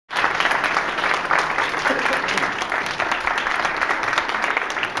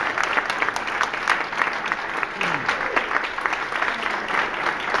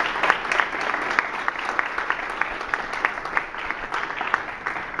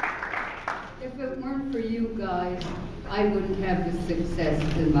it weren't for you guys, I wouldn't have the success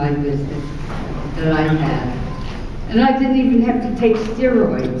in my business that I had. And I didn't even have to take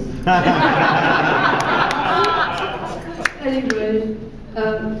steroids. Anyway,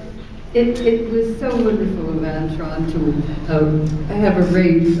 it was so wonderful of Antron to have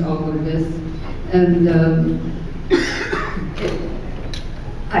arranged all of this. And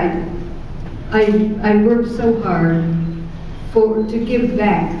I worked so hard to give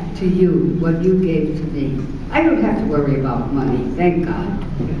back to you what you gave to me. I don't have to worry about money, thank God.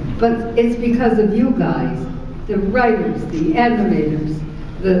 But it's because of you guys, the writers, the animators,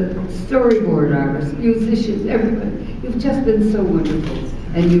 the storyboard artists, musicians, everybody. You've just been so wonderful,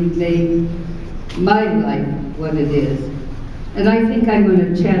 and you've made my life what it is. And I think I'm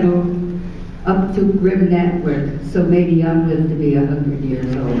going to channel up to Grim Natworth, so maybe I'll live to be 100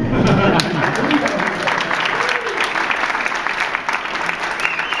 years old.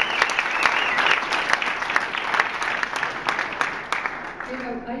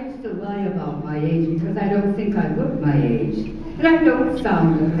 I used to lie about my age because I don't think I look my age. And I don't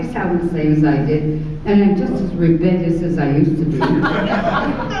sound good. I sound the same as I did. And I'm just as rebellious as I used to be.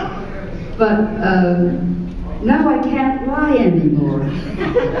 But now I can't lie anymore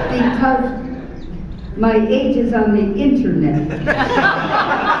because my age is on the internet.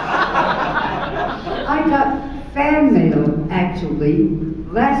 I got fan mail, actually,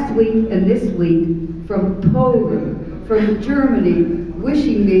 last week and this week from Poland, from Germany,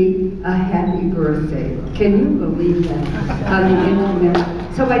 wishing me a happy birthday. Can you believe that? On the internet.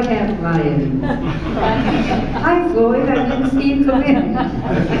 So I can't lie anymore. Hi, Floyd. I didn't see you come in.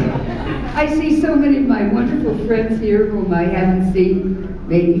 I see so many of my wonderful friends here whom I haven't seen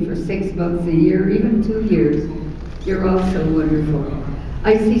maybe for 6 months, a year, even 2 years. You're all so wonderful.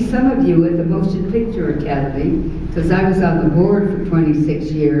 I see some of you at the Motion Picture Academy, because I was on the board for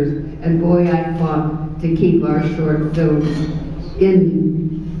 26 years, and boy, I fought to keep our short films in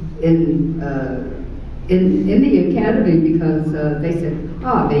the academy because they said,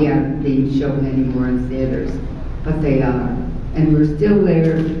 oh, they aren't being shown anymore in theaters, but they are, and we're still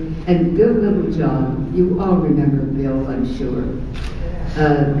there. And Bill Littlejohn, you all remember Bill, I'm sure.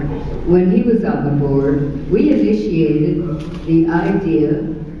 When he was on the board, we initiated the idea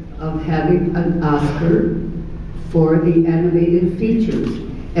of having an Oscar for the animated features.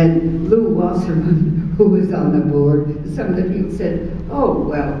 And Lou Wasserman, who was on the board, some of the people said, oh,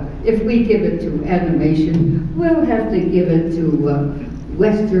 well, if we give it to animation, we'll have to give it to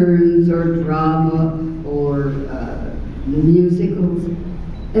westerns or drama or musicals.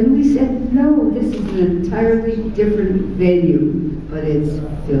 And we said, no, this is an entirely different venue, but it's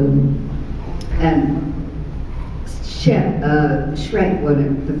film. And Shrek won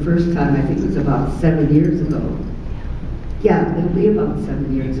it the first time, I think it was about 7 years ago. Yeah, it'll be about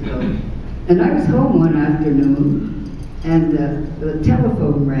 7 years ago. And I was home one afternoon, and the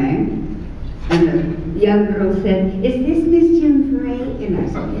telephone rang, and the young girl said, is this Miss June Foray? And I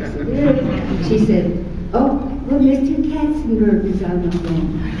said, yes, it is. She said, oh, well, Mr. Katzenberg is on the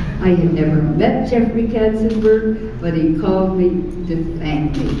phone. I had never met Jeffrey Katzenberg, but he called me to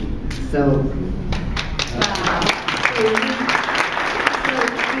thank me. So,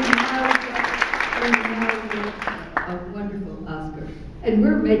 a wonderful Oscar. And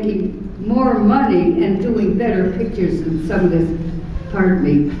we're making more money and doing better pictures than some of this, pardon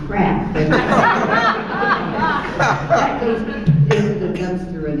me, crap. That goes into the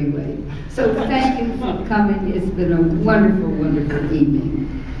dumpster anyway. So thank you for coming. It's been a wonderful, wonderful evening.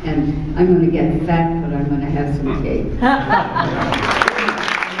 And I'm going to get fat, but I'm going to have some cake.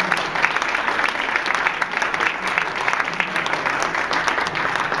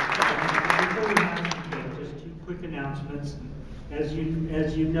 Just 2 quick announcements. As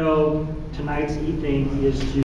you know, tonight's evening is to